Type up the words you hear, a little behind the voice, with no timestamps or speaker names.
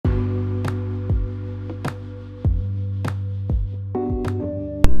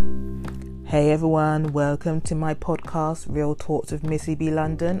Hey everyone, welcome to my podcast, Real Talks with Missy B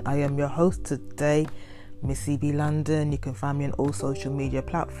London. I am your host today, Missy B London. You can find me on all social media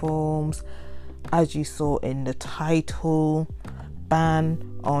platforms. As you saw in the title,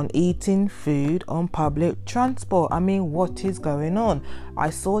 ban on eating food on public transport. I mean, what is going on? I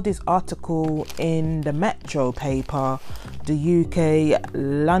saw this article in the Metro paper, the UK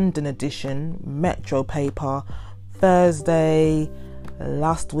London edition Metro paper, Thursday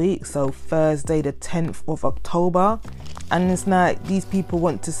last week, so Thursday the 10th of October, and it's like these people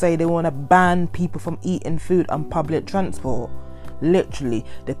want to say they want to ban people from eating food on public transport. Literally,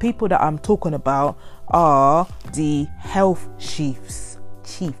 the people that I'm talking about are the health chiefs.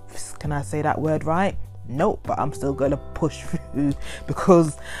 Can I say that word right? Nope, but I'm still gonna push through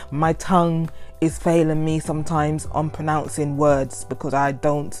because my tongue is failing me sometimes on pronouncing words because I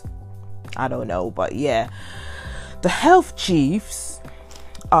don't know, but yeah, the health chiefs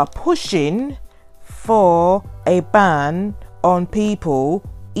are pushing for a ban on people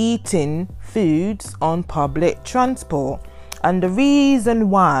eating foods on public transport. And the reason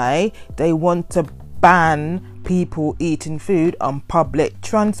why they want to ban people eating food on public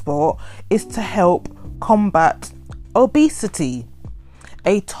transport is to help combat obesity.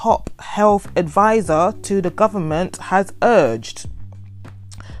 A top health advisor to the government has urged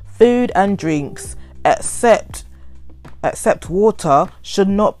food and drinks except water should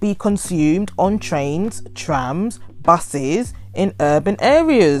not be consumed on trains, trams, buses in urban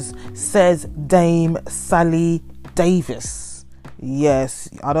areas, says Dame Sally Davis.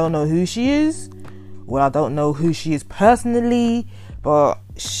 Yes, I don't know who she is. Well, I don't know who she is personally, but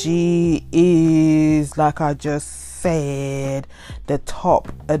she is, like I just said, the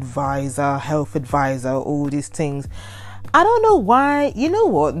top advisor, health advisor, all these things. I don't know why. You know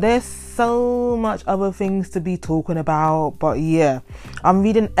what? There's so much other things to be talking about, but yeah, I'm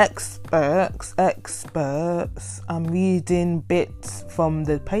reading experts. I'm reading bits from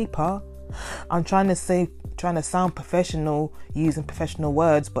the paper. I'm trying to sound professional using professional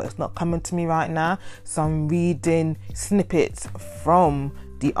words, but it's not coming to me right now. So I'm reading snippets from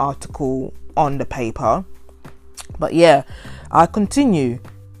the article on the paper. But yeah, I continue.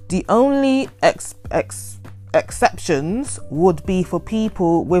 The only exceptions would be for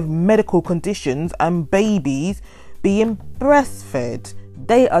people with medical conditions and babies being breastfed.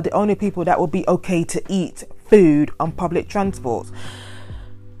 They are the only people that would be okay to eat food on public transport.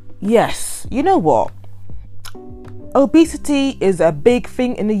 Yes, you know what? Obesity is a big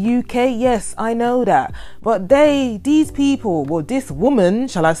thing in the UK. Yes, I know that. But this woman,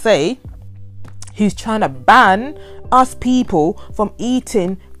 shall I say, who's trying to ban us people from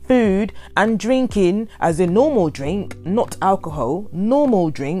eating food and drinking, as a normal drink, not alcohol, normal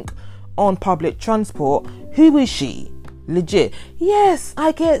drink on public transport. Who is she? Legit. Yes,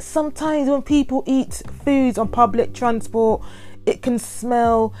 I get sometimes when people eat foods on public transport, it can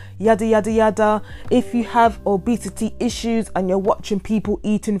smell yada yada yada. If you have obesity issues and you're watching people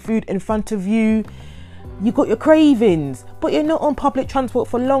eating food in front of you, you got your cravings, but you're not on public transport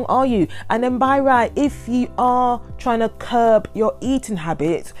for long, are you? And then by right, if you are trying to curb your eating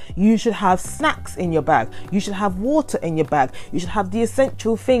habits, you should have snacks in your bag. You should have water in your bag. You should have the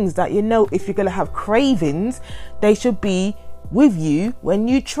essential things that you know if you're going to have cravings, they should be with you when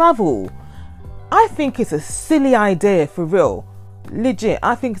you travel. I think it's a silly idea, for real. Legit,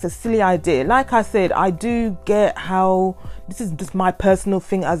 I think it's a silly idea. Like I said, I do get how this is just my personal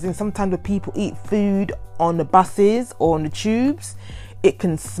thing, as in sometimes when people eat food on the buses or on the tubes, it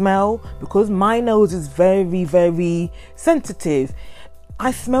can smell, because my nose is very, very sensitive.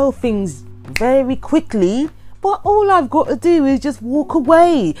 I smell things very quickly, but all I've got to do is just walk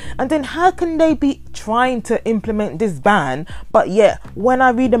away. And then how can they be trying to implement this ban? But yeah, when I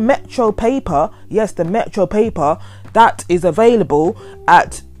read the Metro paper, yes, the Metro paper, that is available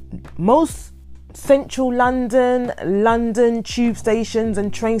at most central London tube stations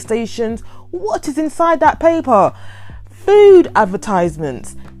and train stations. What is inside that paper? Food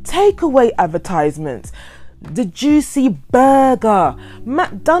advertisements, takeaway advertisements, the juicy burger,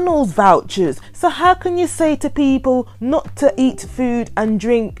 McDonald's vouchers. So how can you say to people not to eat food and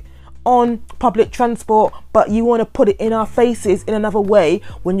drink on public transport, but you want to put it in our faces in another way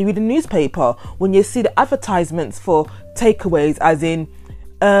when you read the newspaper, when you see the advertisements for takeaways, as in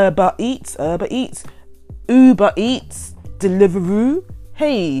Uber Eats, Deliveroo?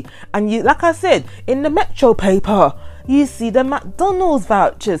 Hey, and you, like I said, in the Metro paper, you see the McDonald's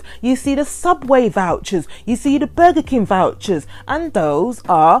vouchers, you see the Subway vouchers, you see the Burger King vouchers, and those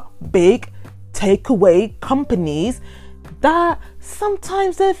are big takeaway companies that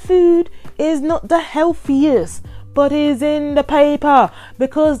sometimes their food is not the healthiest, but it's in the paper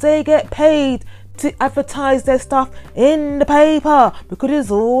because they get paid to advertise their stuff in the paper because it's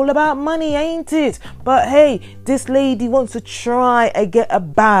all about money, ain't it? But hey, this lady wants to try and get a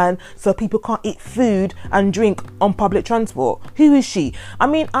ban so people can't eat food and drink on public transport. Who is she? I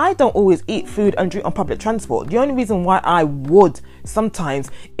mean, I don't always eat food and drink on public transport. The only reason why I would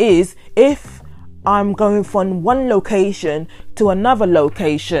sometimes is if I'm going from one location to another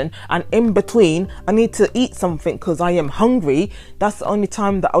location and in between I need to eat something because I am hungry. That's the only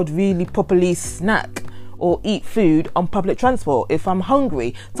time that I would really properly snack or eat food on public transport, if I'm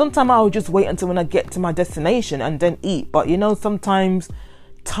hungry. Sometimes I'll just wait until when I get to my destination and then eat. But you know, sometimes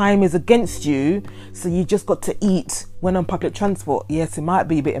time is against you, so you just got to eat when on public transport. Yes, it might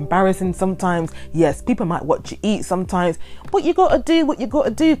be a bit embarrassing sometimes. Yes, people might watch you eat sometimes, but you got to do what you got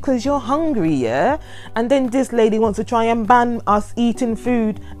to do because you're hungry, yeah? And then this lady wants to try and ban us eating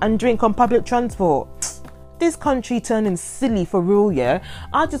food and drink on public transport. This country turning silly for real, yeah?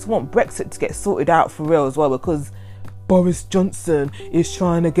 I just want Brexit to get sorted out for real as well, because Boris Johnson is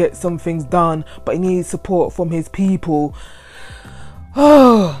trying to get some things done, but he needs support from his people.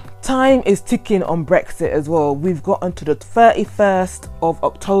 Oh, time is ticking on Brexit as well. We've gotten to the 31st of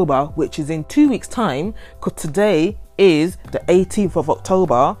October, which is in 2 weeks' time, because today is the 18th of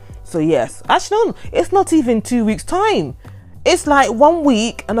October. So yes, actually no, it's not even 2 weeks' time. It's like 1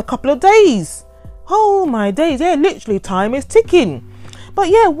 week and a couple of days. Oh my days, yeah, literally time is ticking. But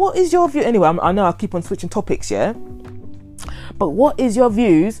yeah, what is your view? Anyway, I know I keep on switching topics, yeah? But what is your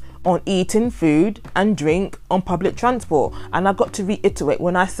views on eating food and drink on public transport? And I've got to reiterate,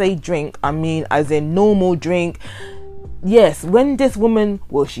 when I say drink, I mean as in normal drink. Yes, when this woman,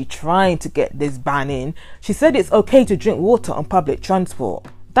 well, she trying to get this ban in, she said it's okay to drink water on public transport.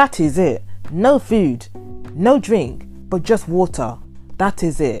 That is it. No food, no drink, but just water. That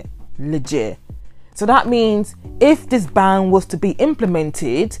is it. Legit. So that means if this ban was to be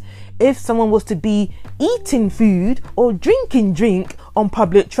implemented, if someone was to be eating food or drinking drink on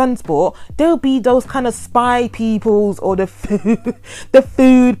public transport, there'll be those kind of spy peoples or the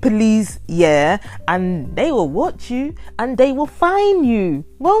food police, yeah, and they will watch you and they will fine you,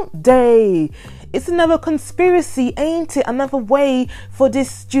 won't they? It's another conspiracy, ain't it? Another way for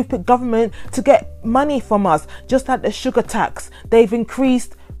this stupid government to get money from us, just like the sugar tax. They've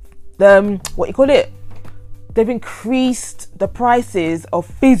increased They've increased the prices of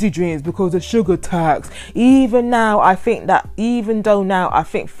fizzy drinks because of sugar tax. Even though I think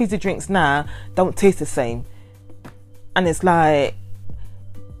fizzy drinks now don't taste the same. And it's like,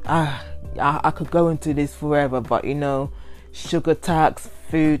 I could go into this forever, but you know, sugar tax,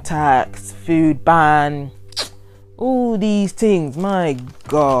 food ban, all these things, my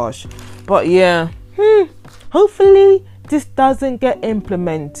gosh. But yeah, hopefully this doesn't get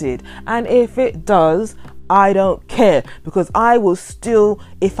implemented. And if it does, I don't care, because I will still,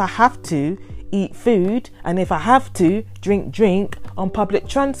 if I have to, eat food, and if I have to, drink on public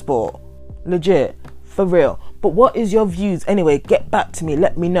transport. Legit, for real. But what is your views? Anyway, get back to me,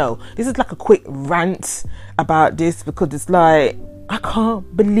 let me know. This is like a quick rant about this, because it's like, I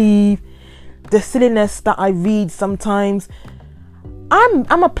can't believe the silliness that I read sometimes.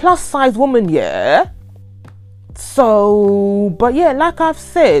 I'm a plus size woman, yeah? So, but yeah, like I've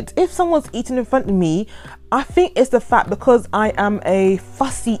said, if someone's eating in front of me, I think it's the fact because I am a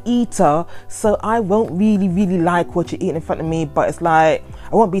fussy eater, so I won't really like what you're eating in front of me, but it's like,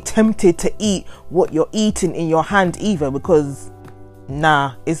 I won't be tempted to eat what you're eating in your hand either, because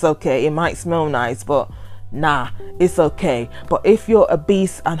nah, it's okay. It might smell nice, but nah, it's okay. But if you're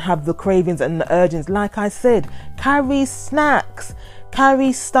obese and have the cravings and the urgings, like I said, carry snacks.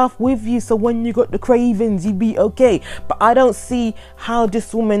 Carry stuff with you so when you got the cravings, you be okay. But I don't see how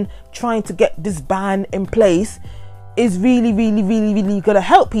this woman trying to get this ban in place is really gonna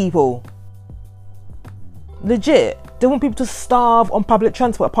help people. Legit. They want people to starve on public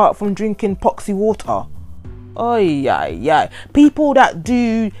transport apart from drinking poxy water. Oh yeah. People that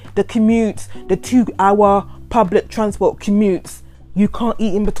do the commutes, the 2-hour public transport commutes, you can't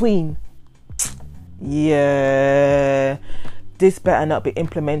eat in between. Yeah. This better not be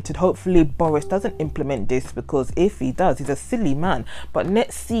implemented. Hopefully Boris doesn't implement this, because if he does, he's a silly man. But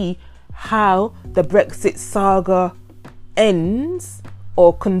let's see how the Brexit saga ends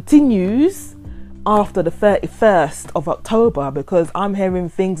or continues after the 31st of October, because I'm hearing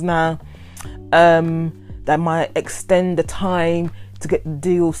things now that might extend the time to get the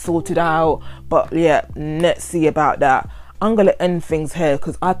deal sorted out. But yeah, let's see about that. I'm gonna end things here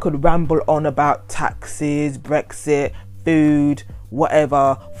because I could ramble on about taxes, Brexit, food,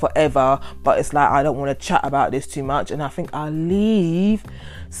 whatever, forever, but it's like I don't want to chat about this too much, and I think I'll leave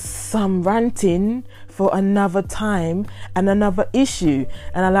some ranting for for another time and another issue.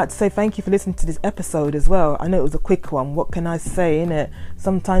 And I'd like to say thank you for listening to this episode as well. I know it was a quick one. What can I say, innit?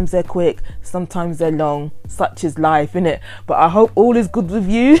 Sometimes they're quick, sometimes they're long. Such is life, innit? But I hope all is good with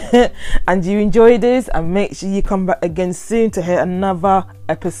you and you enjoy this, and make sure you come back again soon to hear another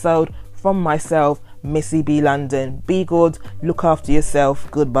episode from myself, Missy B London. Be good, look after yourself.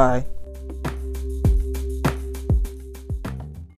 Goodbye.